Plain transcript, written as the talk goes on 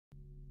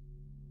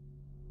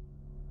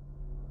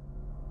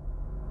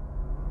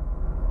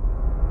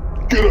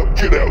Get up,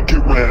 get out,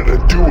 get round,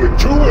 and do it,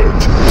 do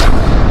it!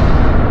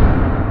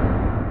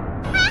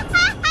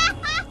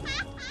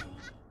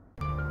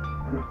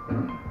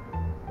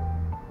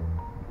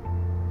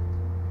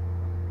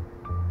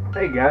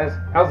 Hey guys,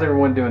 how's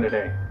everyone doing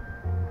today?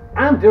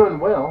 I'm doing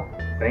well,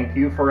 thank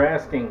you for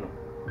asking.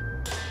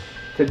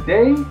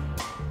 Today,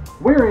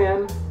 we're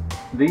in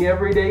the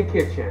Everyday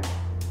Kitchen.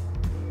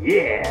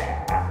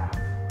 Yeah!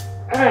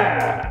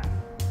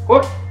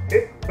 What?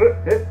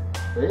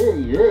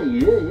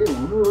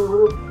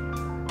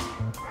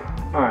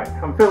 Alright,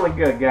 I'm feeling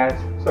good, guys.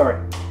 Sorry.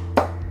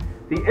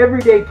 The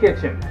Everyday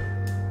Kitchen.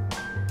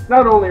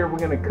 Not only are we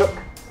going to cook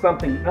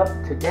something up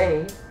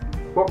today,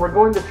 but we're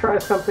going to try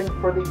something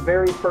for the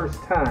very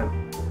first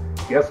time.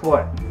 Guess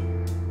what?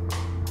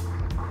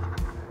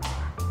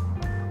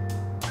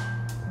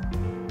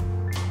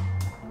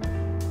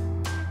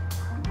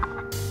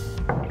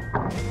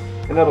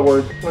 In other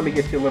words, let me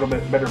get you a little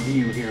bit better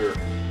view here.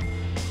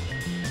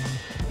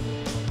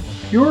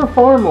 Pure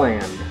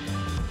Farmland.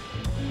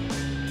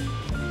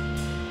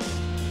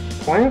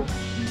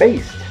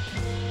 Plant-based.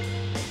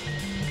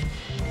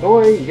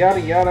 Soy,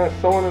 yada yada,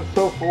 so on and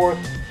so forth.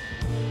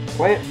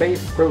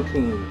 Plant-based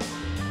protein.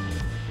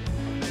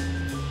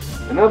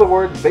 In other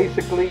words,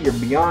 basically your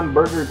Beyond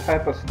Burger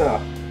type of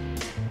stuff.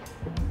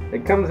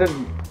 It comes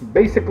in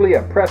basically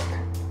a pressed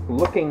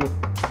looking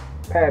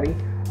patty.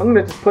 I'm going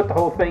to just put the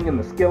whole thing in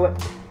the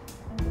skillet.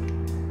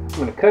 I'm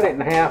going to cut it in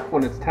half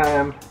when it's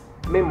time.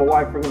 Me and my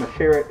wife are going to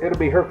share it. It'll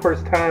be her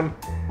first time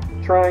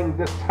trying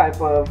this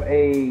type of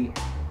a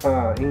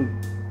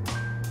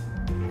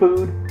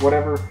food,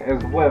 whatever,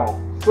 as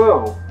well.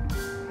 So,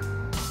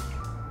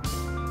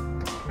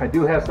 I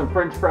do have some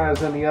French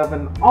fries in the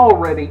oven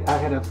already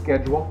ahead of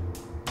schedule.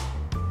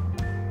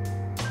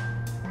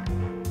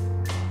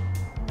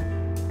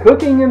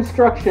 Cooking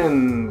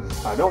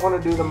instructions. I don't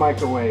want to do the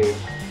microwave.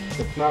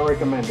 It's not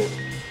recommended.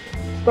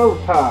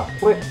 Stovetop.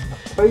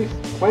 Place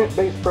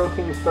plant-based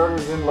protein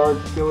starters in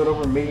large skillet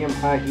over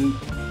medium-high heat.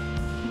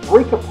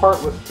 Break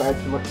apart with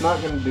spatula.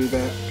 Not going to do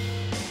that.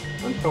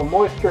 Until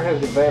moisture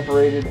has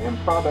evaporated and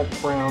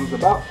product browns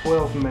about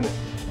 12 minutes.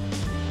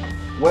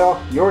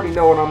 Well, you already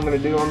know what I'm going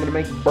to do. I'm going to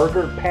make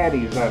burger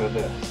patties out of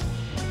this.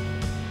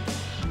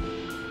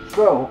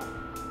 So,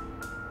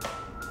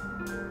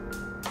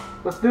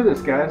 let's do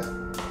this, guys.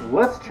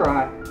 Let's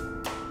try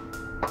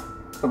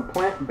some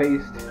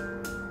plant-based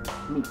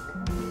meat.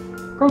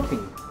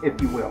 Protein, if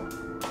you will.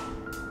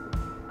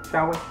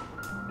 Shall we?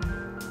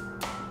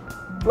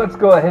 Let's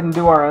go ahead and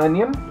do our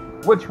onion,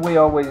 which we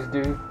always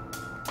do.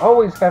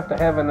 Always have to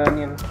have an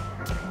onion.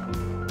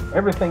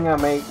 Everything I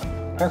make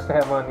has to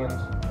have onions.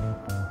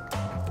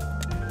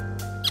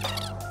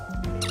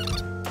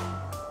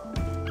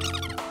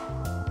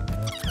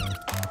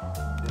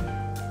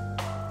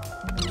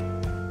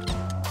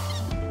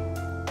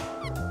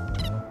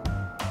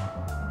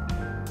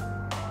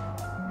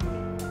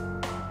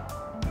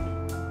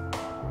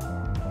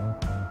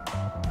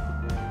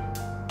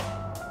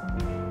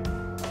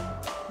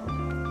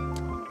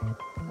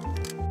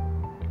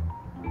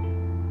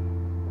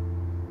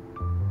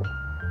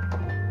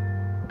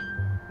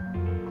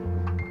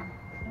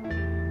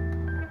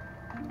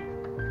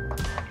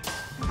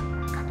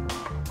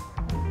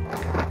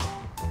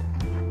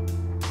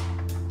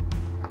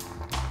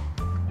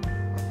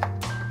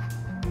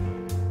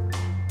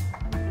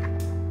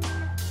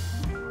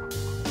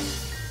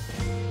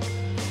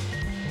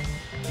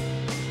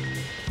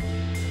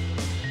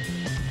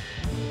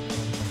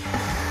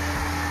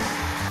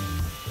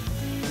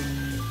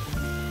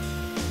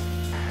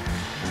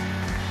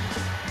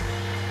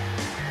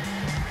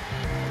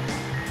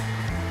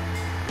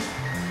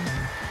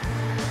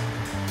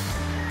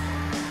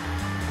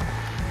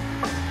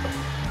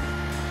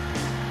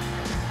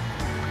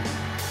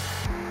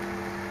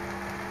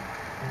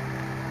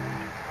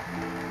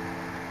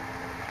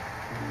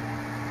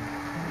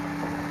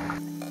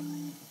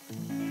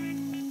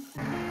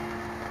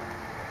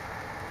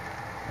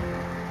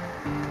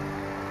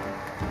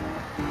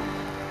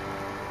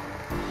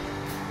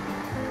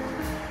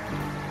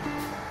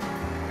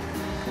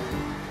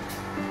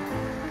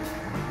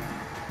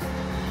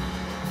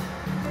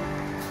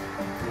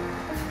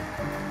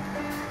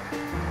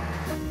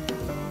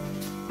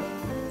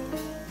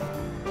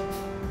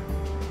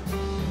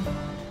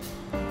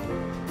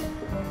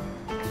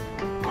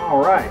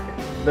 Alright,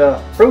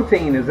 the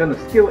protein is in the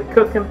skillet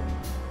cooking.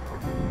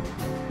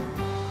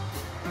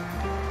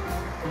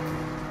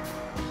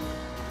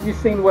 You've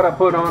seen what I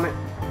put on it.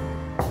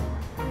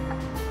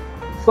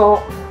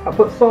 Salt. I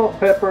put salt,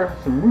 pepper,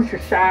 some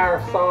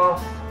Worcestershire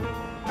sauce.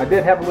 I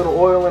did have a little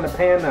oil in the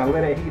pan and I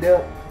let it heat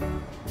up.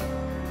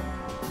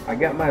 I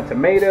got my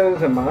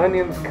tomatoes and my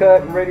onions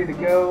cut and ready to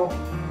go.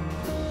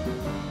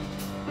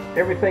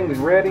 Everything's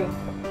ready.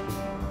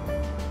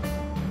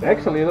 It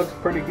actually looks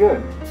pretty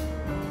good.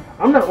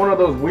 I'm not one of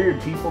those weird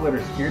people that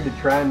are scared to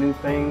try new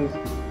things.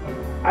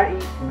 I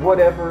eat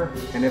whatever,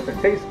 and if it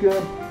tastes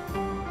good,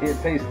 it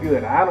tastes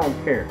good. I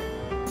don't care.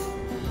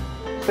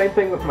 Same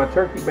thing with my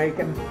turkey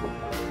bacon.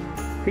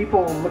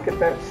 People look at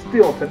that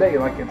still today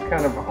like it's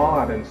kind of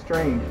odd and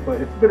strange, but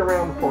it's been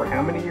around for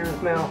how many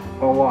years now?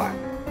 A lot.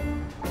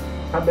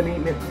 I've been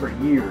eating it for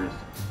years.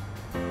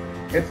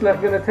 It's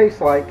not going to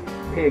taste like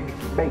pig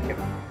bacon.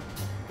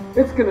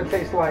 It's going to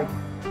taste like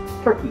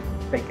turkey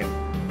bacon.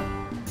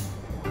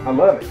 I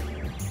love it.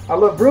 I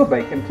love real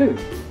bacon too.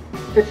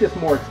 It's just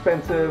more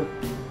expensive.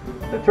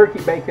 The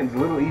turkey bacon's a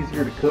little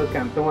easier to cook.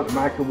 I'm throwing it in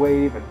the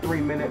microwave in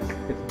 3 minutes.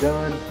 It's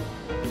done.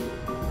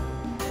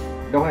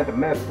 Don't have to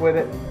mess with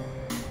it.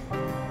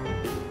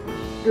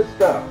 Good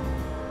stuff.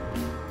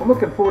 I'm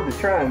looking forward to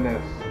trying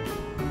this.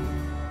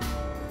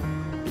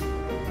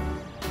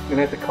 I'm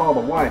gonna have to call the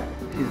wife.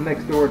 She's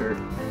next door to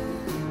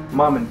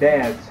mom and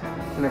dad's.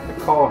 I'm gonna have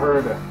to call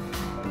her to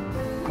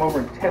come over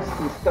and test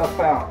some stuff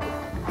out.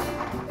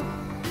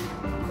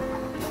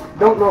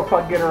 Don't know if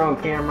I'll get her on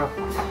camera.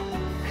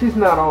 She's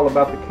not all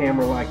about the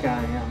camera like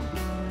I am.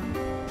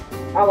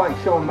 I like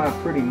showing my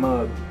pretty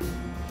mug.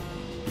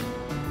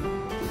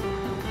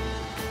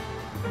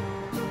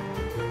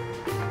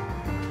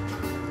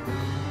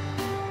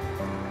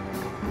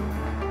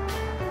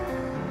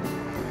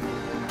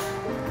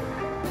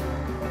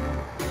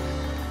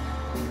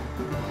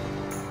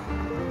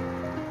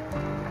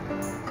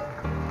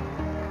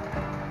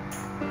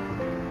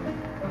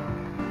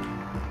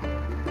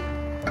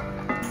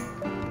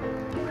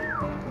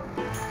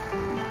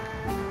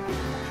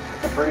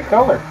 Pretty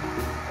color.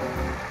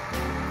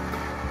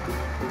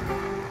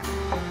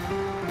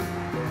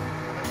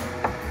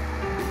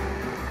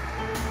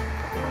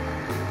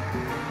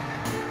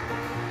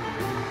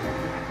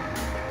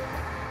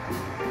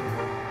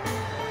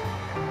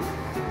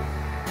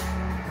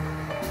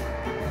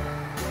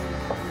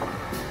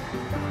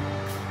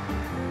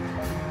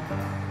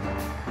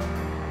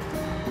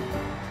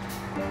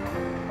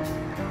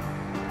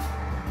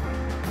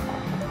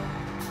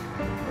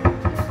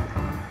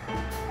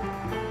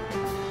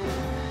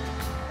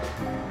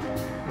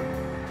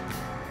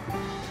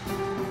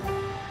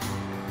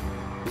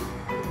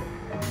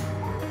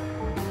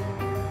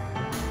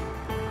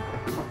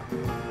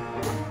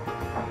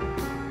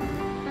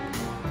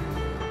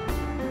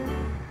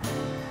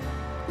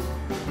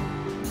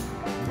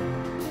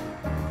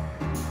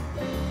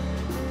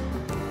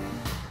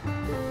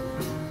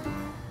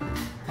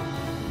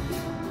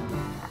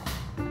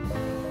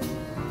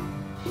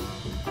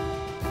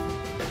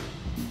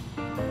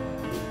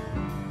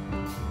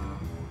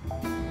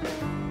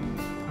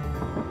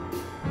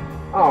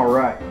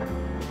 Alright,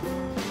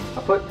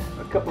 I put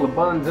a couple of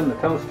buns in the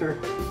toaster.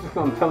 Just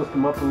going to toast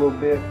them up a little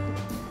bit.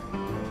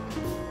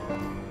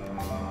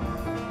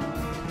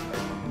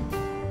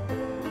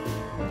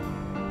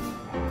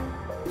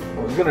 I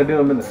was going to do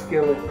them in the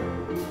skillet.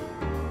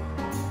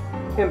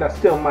 And I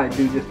still might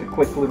do just a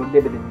quick little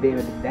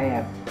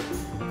dibbity-dibbity-dab.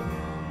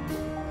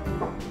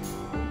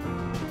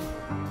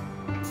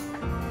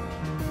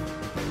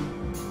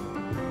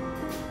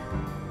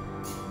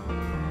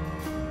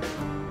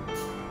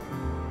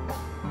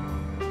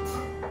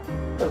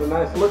 Has a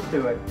nice look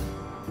to it,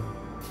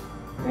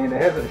 and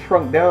it hasn't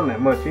shrunk down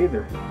that much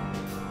either,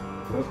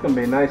 so it's going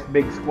to be nice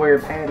big square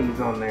patties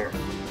on there.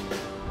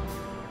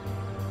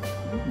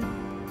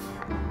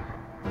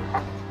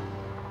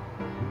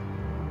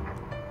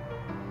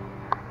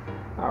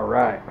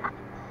 Alright,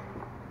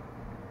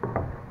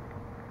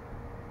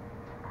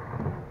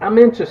 I'm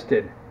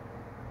interested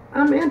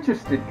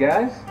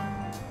guys.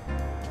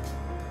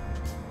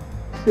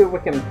 Let's see if we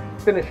can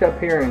finish up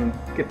here and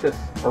get this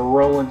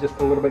rolling just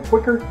a little bit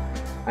quicker.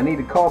 I need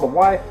to call the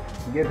wife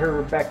and get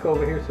her back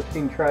over here so she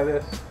can try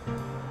this.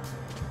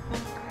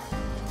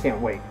 Can't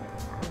wait.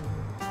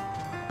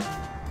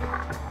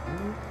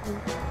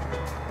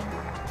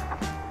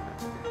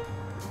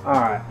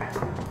 Alright.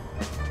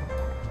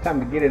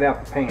 Time to get it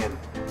out the pan.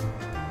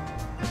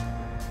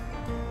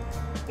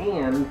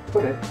 And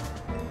put it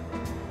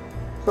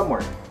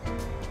somewhere.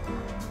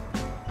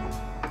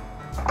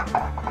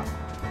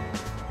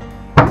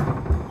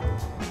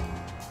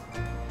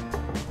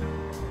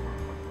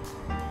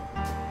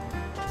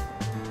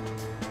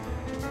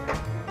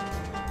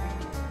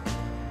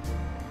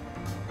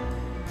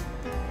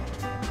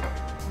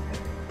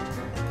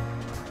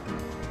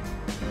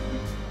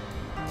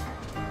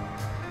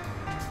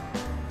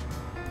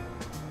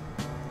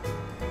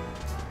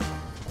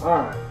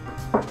 Alright,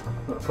 I'm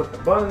going to put the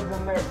buns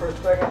in there for a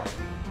second.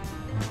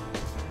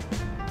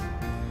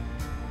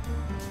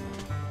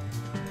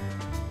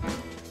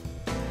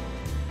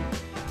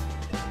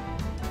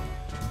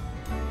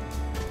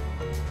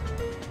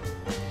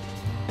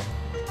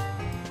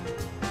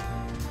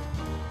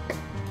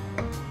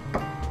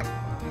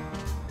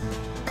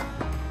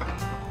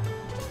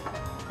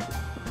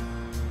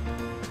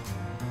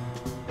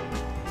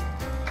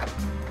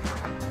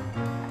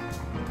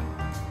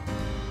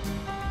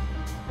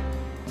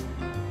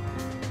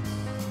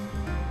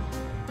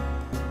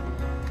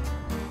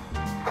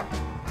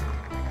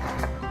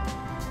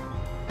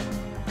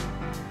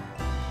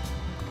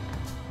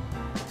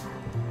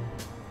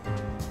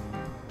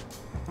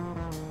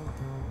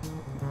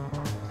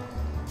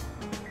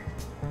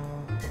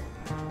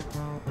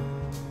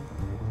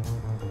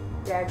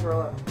 Dad grew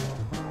up.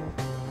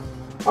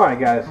 Alright,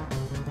 guys.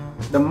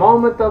 The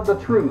moment of the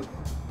truth.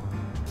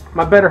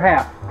 My better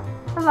half.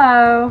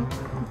 Hello.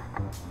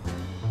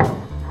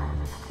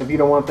 If you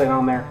don't want that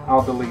on there,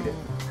 I'll delete it.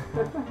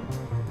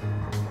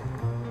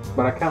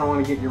 But I kind of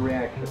want to get your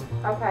reaction.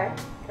 Okay.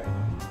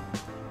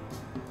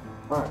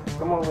 Alright,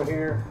 come over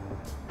here.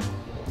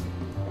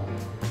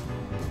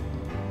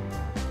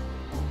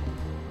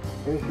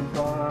 Here's your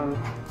bun.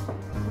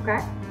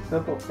 Okay.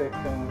 Simple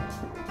fixing.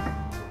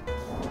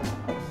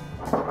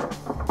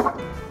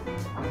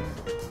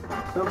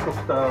 Simple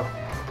stuff.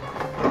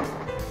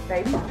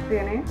 Baby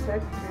spinach,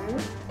 that's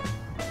good.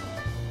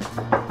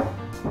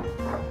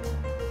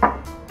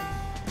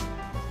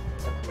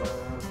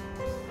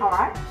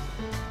 Alright.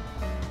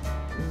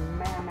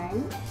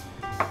 Mayonnaise.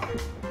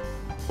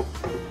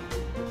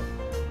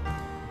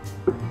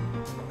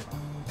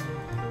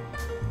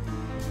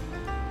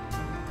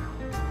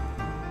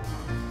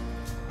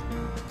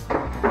 A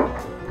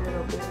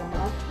little bit of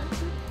mustard.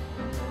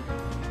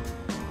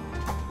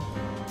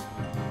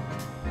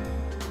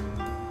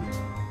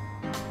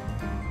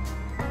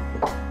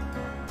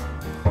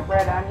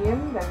 Red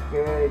onion, that's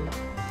good.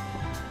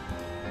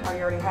 Oh,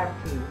 you already have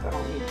cheese, I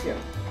don't need cheese.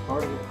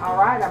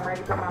 Alright, I'm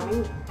ready for my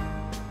meat.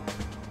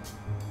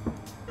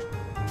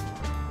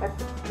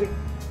 That's a big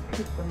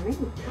piece of meat.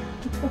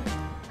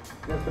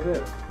 Yes, it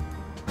is.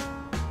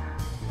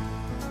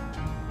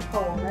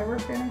 Oh, we'll never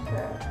finish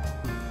that.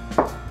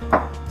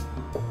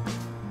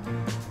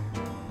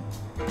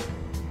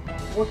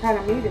 What kind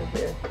of meat is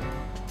this?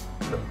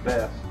 The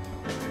best.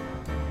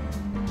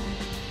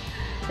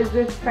 Is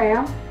this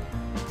Spam?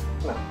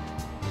 No.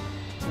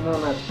 No,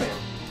 that's Spam.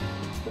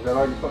 Is that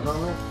all you're putting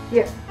on there?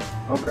 Yes.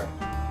 Okay.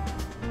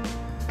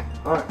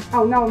 Alright.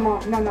 Oh,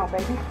 no,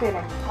 baby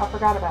spinach. I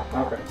forgot about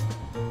that. Okay.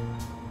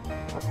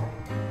 Okay.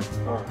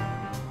 Alright.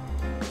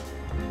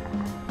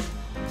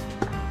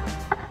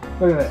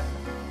 Look at that.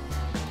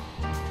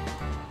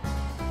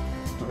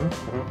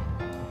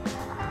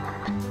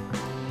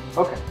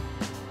 Okay.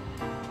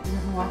 You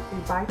gonna watch me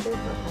bite this?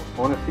 Okay. I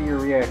want to see your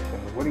reaction.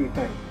 What do you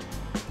think?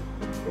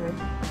 Good.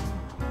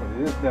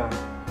 It is done.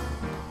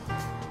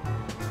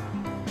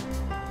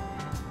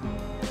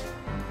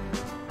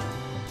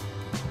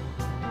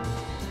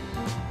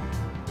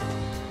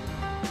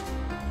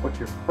 What's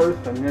your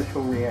first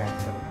initial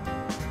reaction?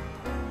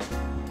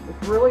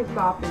 It's really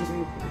soft and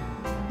juicy.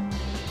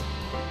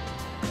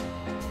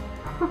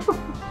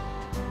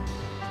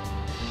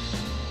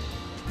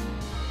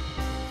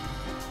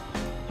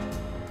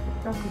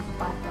 Don't be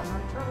spicy. I'm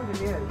not sure what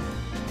it is.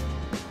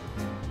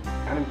 I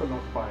didn't put no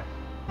spice.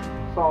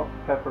 Salt,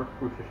 pepper,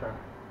 Worcestershire.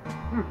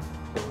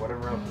 And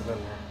whatever else is in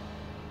there.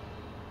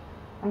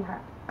 Okay.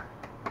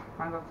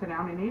 Wanna go sit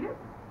down and eat it?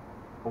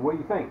 Well, what do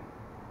you think?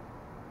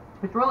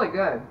 It's really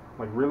good.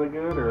 Like really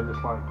good or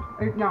just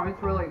like... No,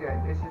 it's really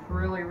good. It's just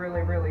really,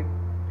 really, really,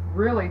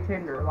 really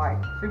tender,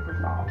 like super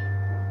soft.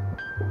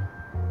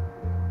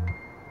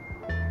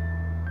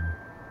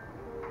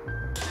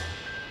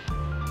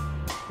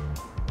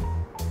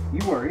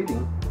 You are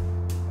eating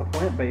a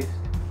plant-based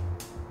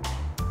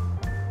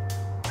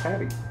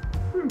patty.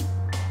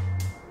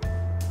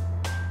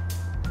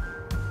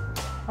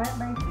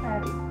 Plant-based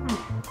patty.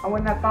 I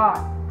wouldn't have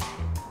thought.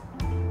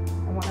 I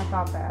wouldn't have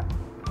thought that.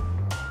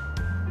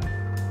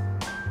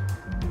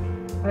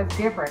 That's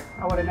different.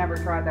 I would have never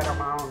tried that on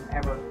my own,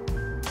 ever.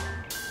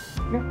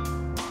 Yeah,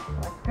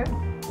 that's good.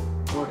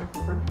 Well, here's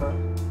some french fries.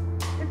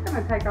 It's going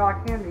to take all I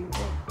can to eat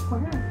this. Well,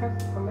 here,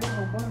 just a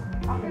little bun.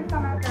 I'll get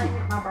some after I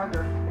get my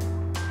burger.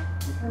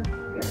 Here,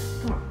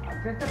 come on.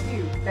 Just a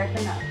few. That's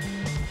enough.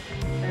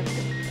 That's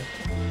it.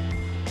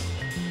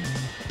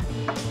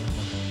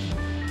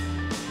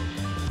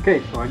 Okay,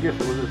 so I guess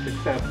it was a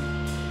success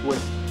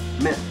with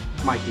Miss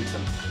Mike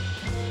Ethan.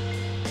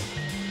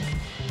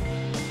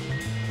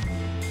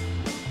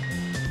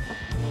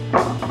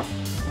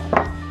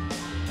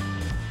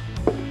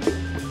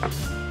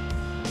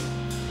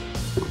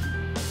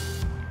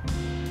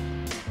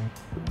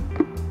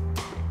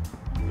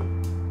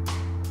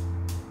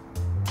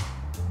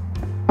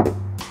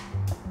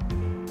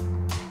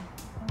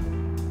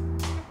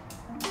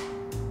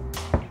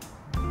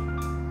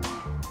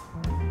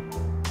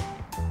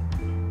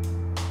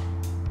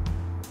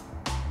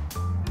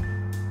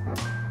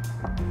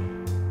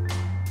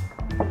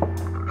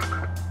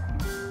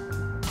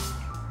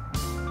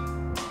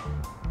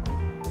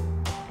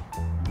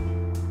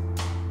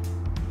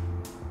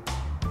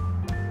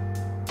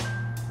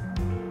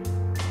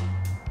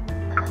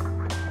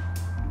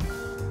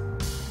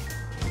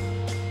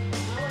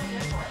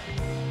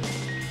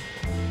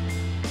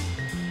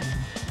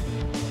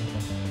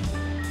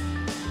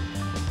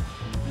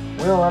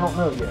 Well, I don't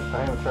know yet.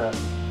 I haven't tried.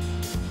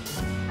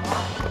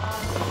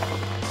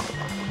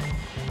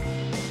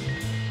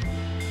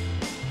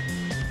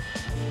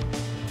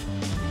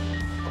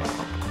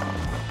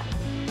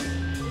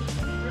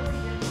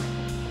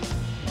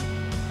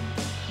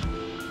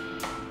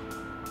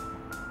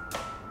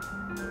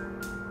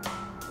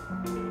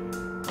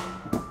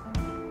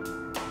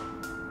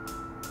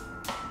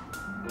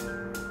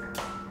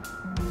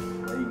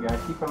 There you got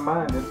keep in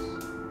mind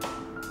it's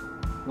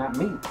not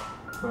meat.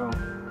 So,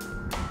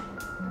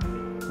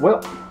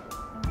 well,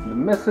 the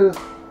Mrs.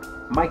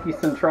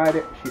 Mikeyson tried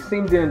it. She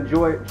seemed to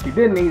enjoy it. She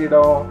didn't eat it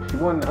all. She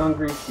wasn't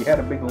hungry. She had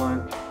a big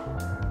lunch.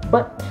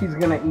 But she's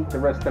going to eat the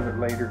rest of it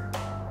later.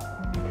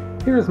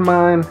 Here's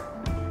mine.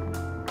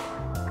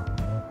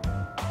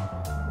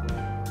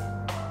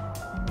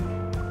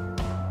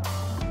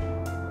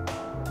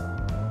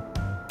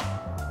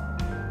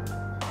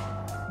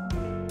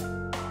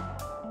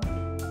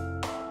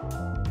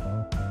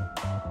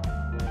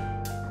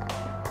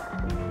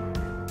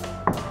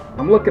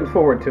 I'm looking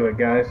forward to it,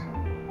 guys.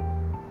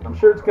 I'm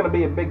sure it's going to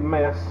be a big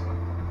mess.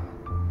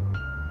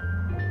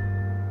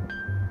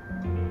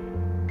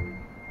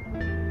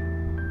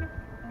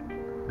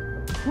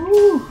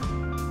 Woo!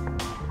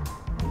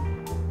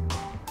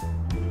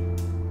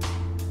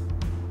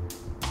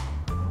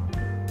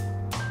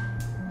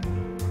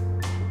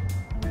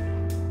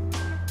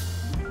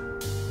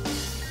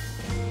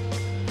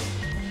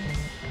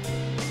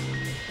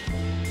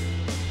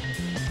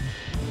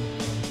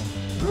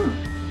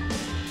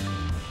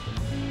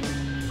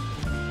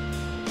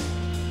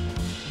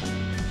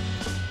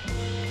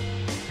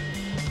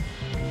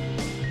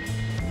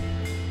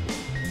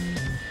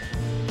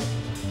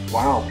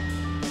 Wow.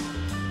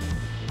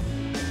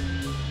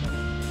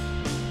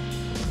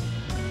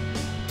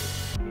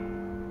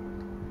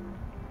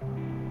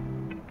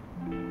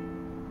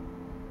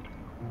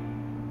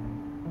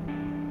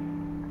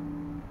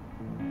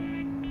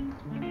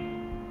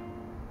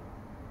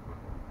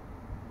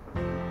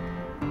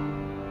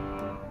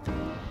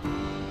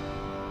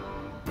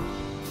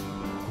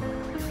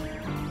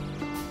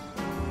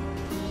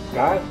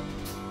 Guys,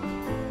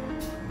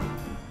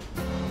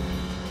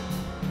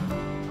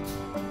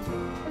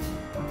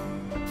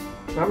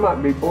 that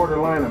might be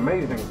borderline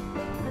amazing.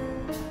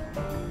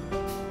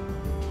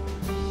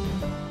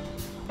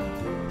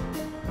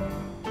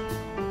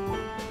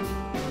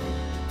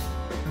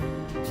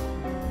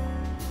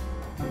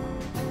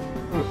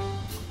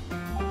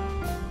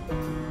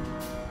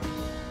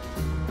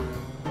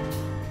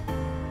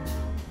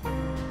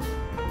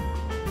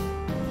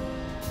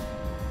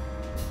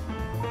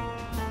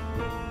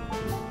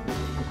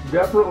 It's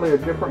definitely a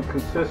different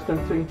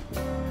consistency.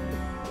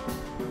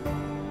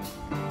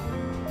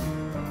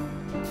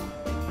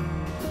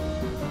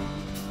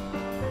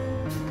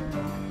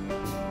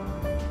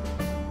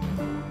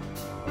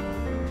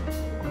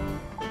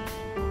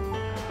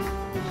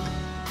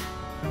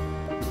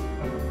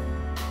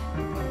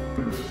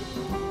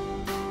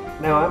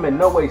 Now, I'm in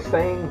no way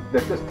saying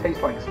that this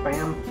tastes like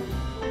Spam.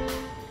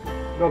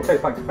 It don't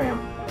taste like Spam.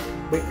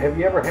 But have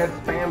you ever had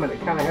Spam and it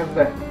kind of has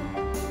that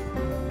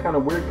kind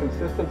of weird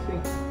consistency?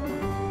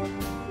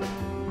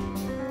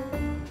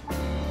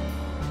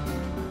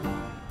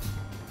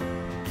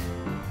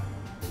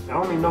 I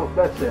don't even know if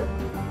that's it.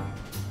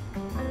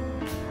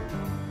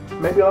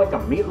 Maybe like a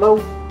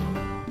meatloaf?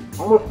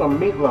 Almost a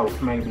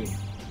meatloaf, maybe.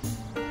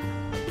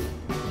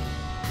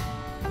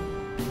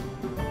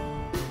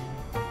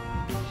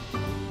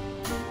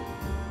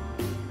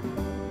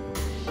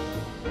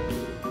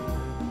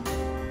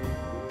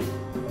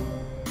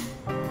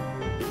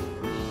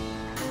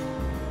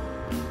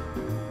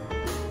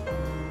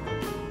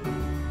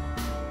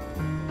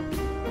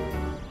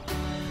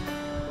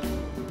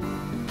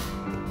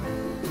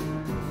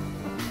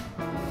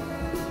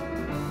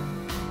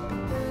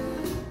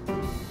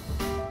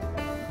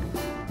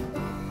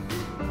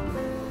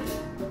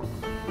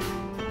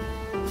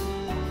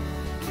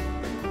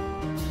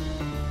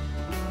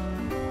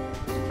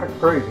 That's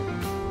crazy.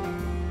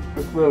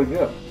 It's really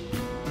good.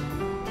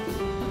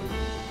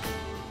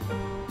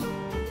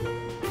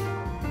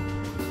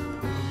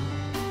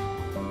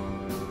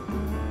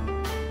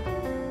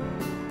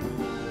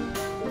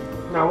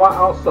 Now, I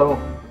also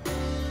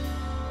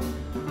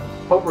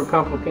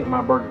overcomplicate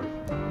my burgers.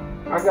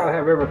 I gotta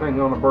have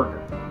everything on a burger.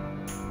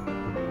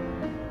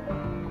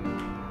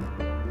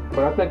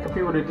 But I think if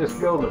you were to just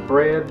go the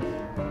bread,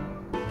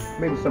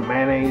 maybe some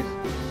mayonnaise,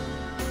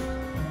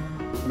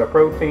 the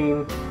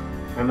protein,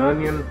 an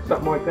onion,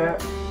 something like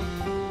that.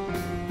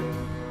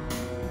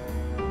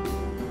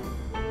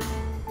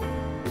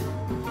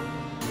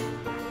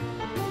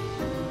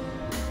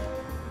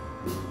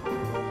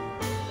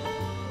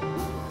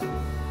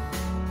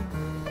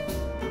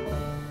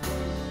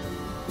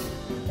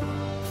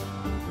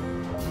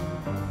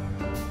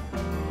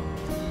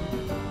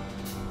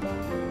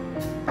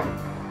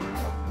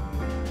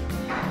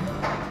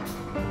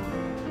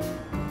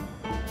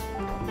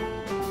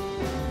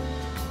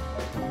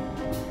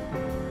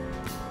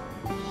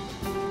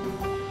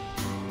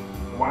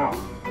 Wow.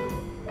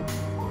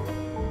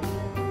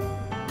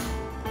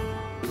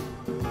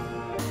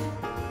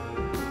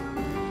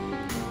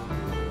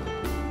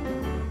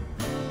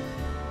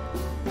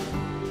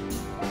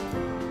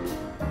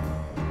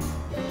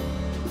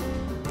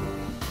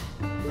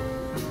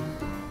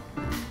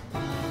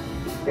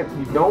 If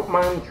you don't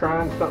mind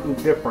trying something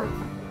different,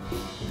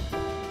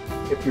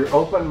 if you're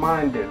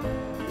open-minded,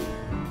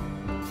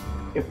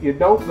 if you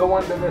don't go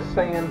into this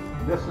saying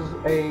this is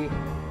a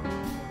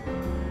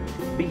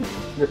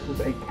beef. This is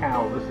a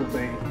cow. This is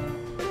a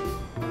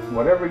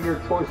whatever your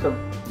choice of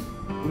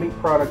meat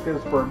product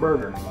is for a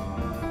burger.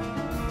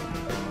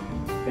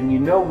 And you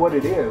know what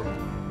it is.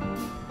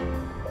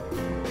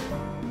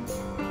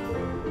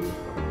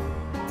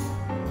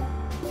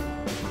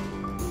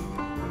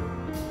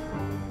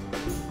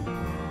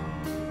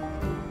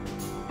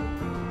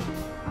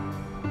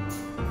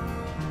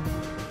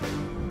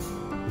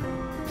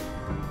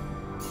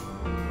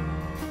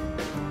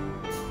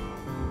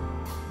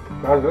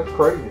 Guys, that's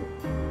crazy.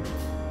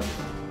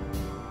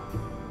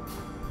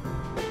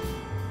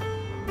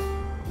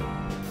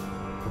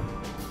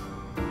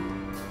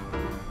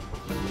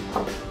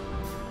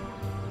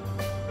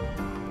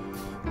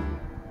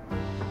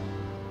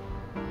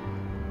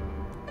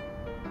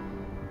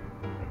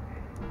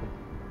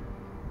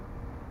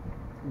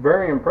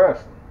 Very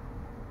impressed.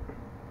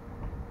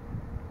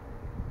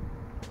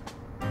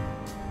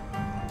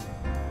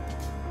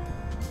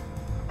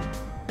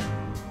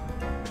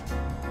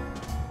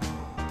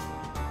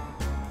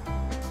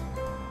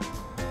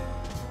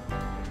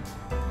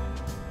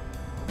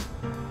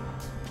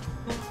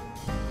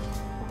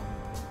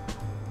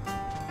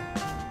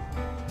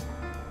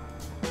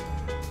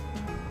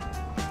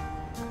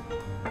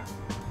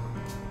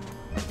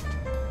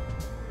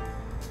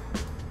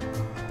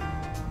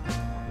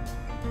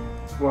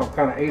 Well, I've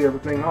kind of ate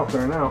everything off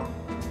there now.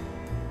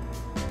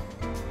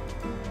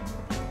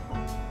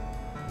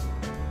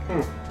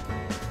 And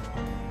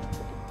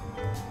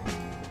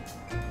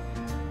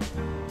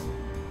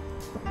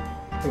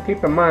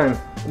keep in mind,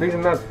 these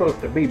are not supposed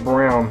to be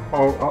brown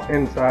all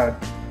inside.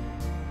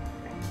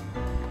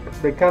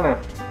 They kind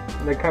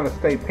of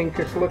stay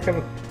pinkish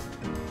looking.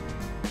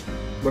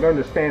 But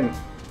understand,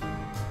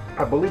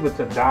 I believe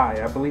it's a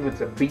dye. I believe it's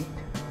a beet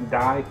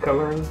dye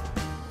coloring.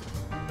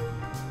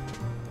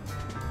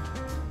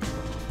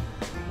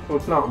 So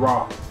it's not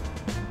raw.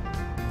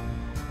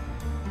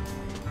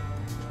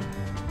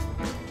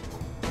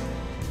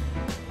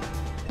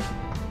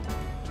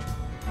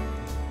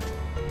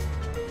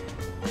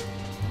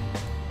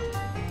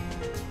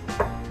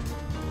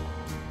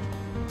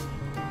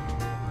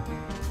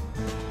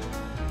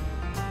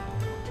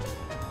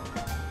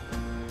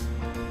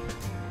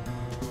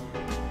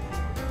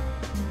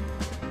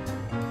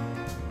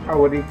 I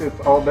would eat this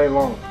all day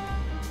long.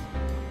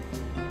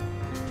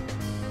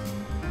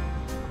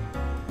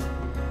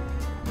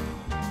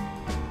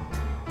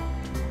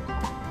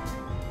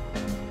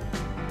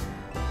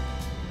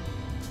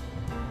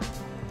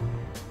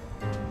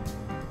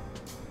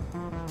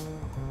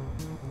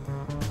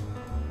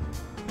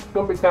 It's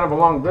going to be kind of a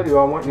long video.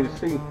 I want you to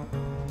see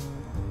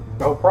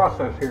the whole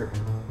process here.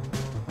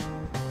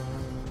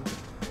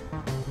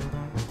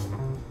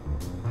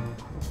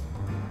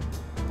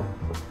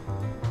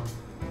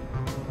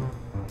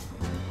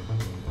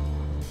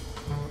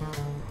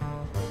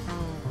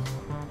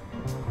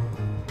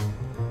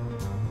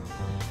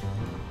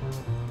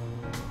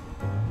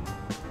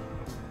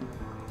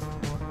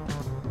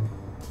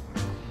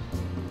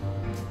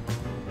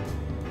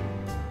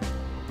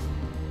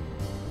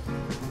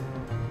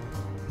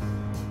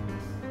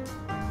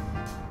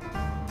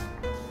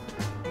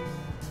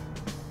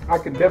 I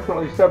could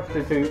definitely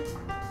substitute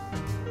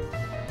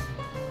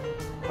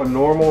a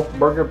normal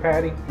burger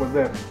patty with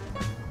this.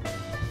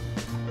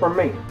 For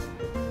me.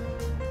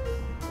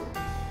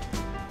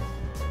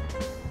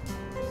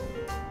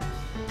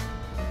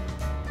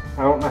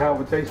 I don't know how it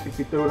would taste if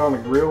you threw it on a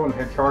grill and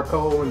had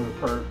charcoal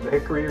and or the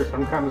hickory or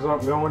some kind of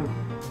something going.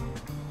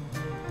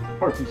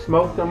 Or if you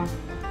smoked them.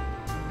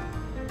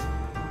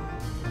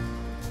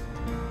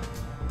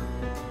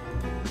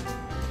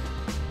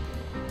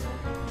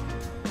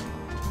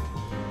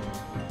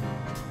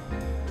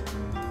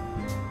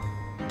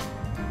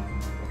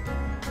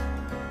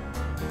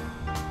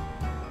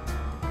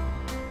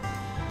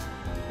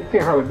 You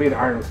can't hardly beat an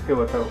iron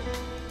skillet though.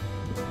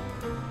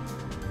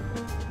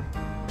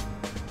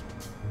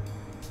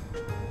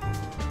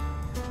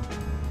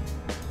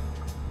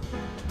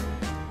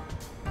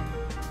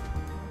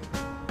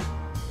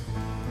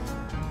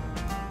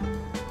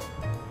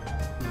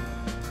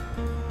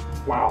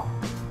 Wow.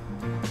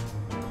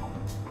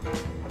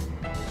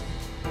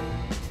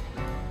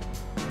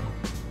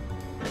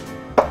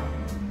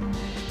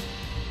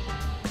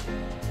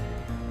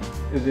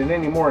 Is it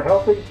any more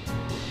healthy?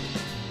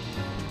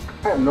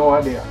 I have no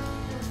idea.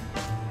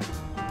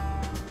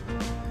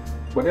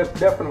 But it's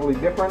definitely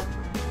different.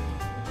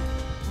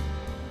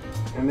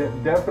 And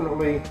it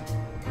definitely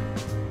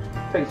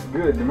tastes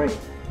good to me.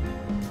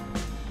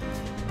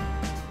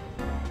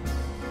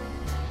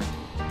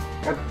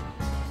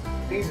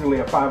 That's easily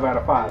a 5 out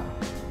of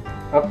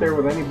 5. Up there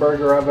with any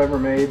burger I've ever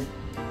made.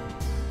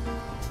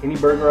 Any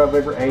burger I've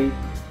ever ate.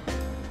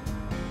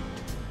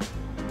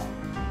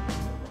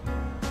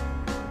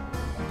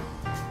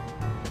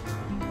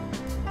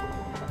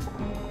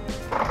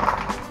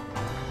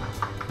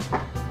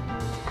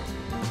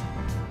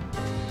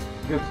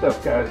 Good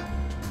stuff, guys.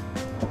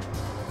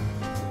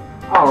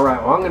 Alright,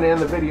 well, I'm going to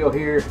end the video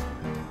here.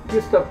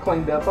 Get stuff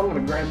cleaned up. I'm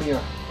going to grab me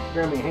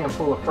a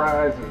handful of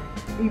fries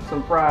and eat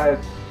some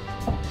fries.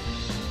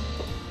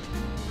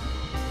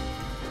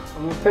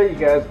 I'm gonna tell you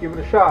guys, give it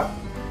a shot.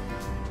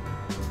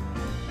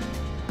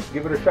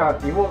 Give it a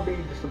shot. You won't be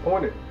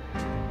disappointed.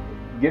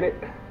 Get it.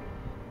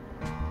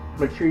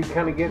 Make sure you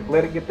kind of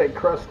let it get that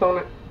crust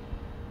on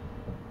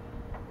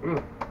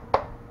it.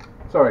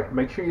 Sorry.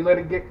 Make sure you let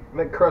it get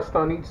that crust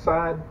on each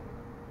side.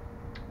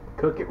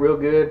 Cook it real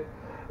good.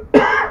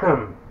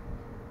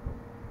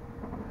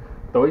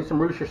 Throw you some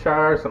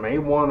Worcestershire, some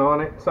A1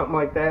 on it, something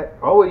like that.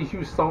 Always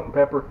use salt and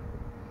pepper.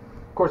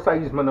 Of course, I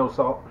use my no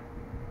salt.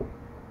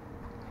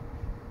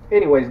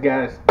 Anyways,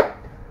 guys,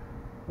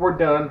 we're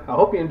done. I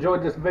hope you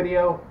enjoyed this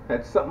video.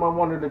 That's something I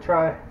wanted to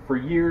try for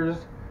years.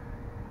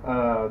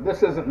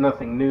 This isn't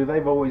nothing new.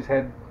 They've always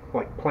had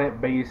like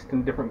plant-based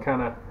and different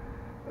kind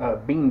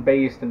of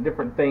bean-based and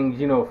different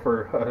things, you know,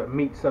 for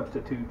meat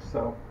substitutes.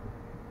 So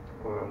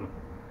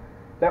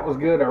that was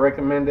good. I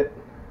recommend it.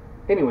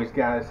 Anyways,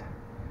 guys,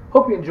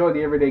 hope you enjoyed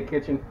the Everyday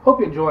Kitchen. Hope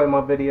you enjoy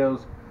my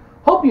videos.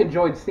 Hope you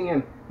enjoyed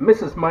seeing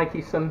Mrs.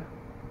 Mikeyson.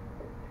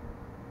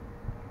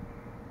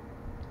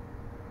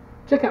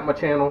 Check out my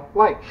channel.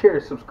 Like, share,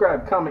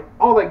 subscribe, comment,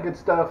 all that good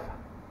stuff.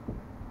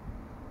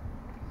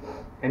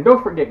 And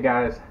don't forget,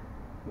 guys,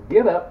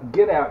 get up,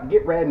 get out,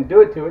 get rad, and do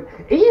it to it.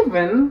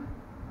 Even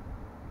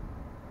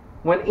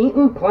when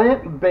eating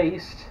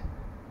plant-based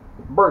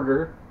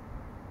burger,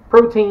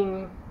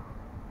 protein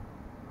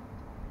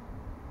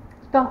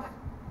stuff.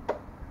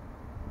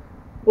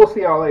 We'll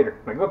see y'all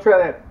later. Now go try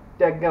that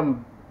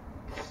dadgum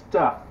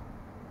stuff.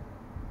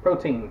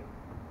 Protein.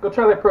 Go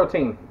try that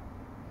protein.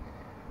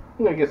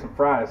 I'm gonna get some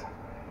fries.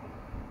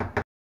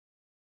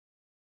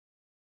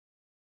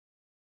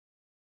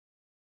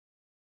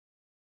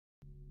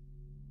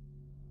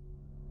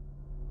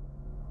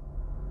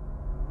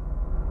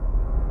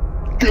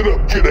 Get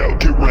up, get out,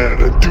 get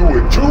rad, and do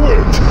it to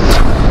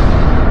it!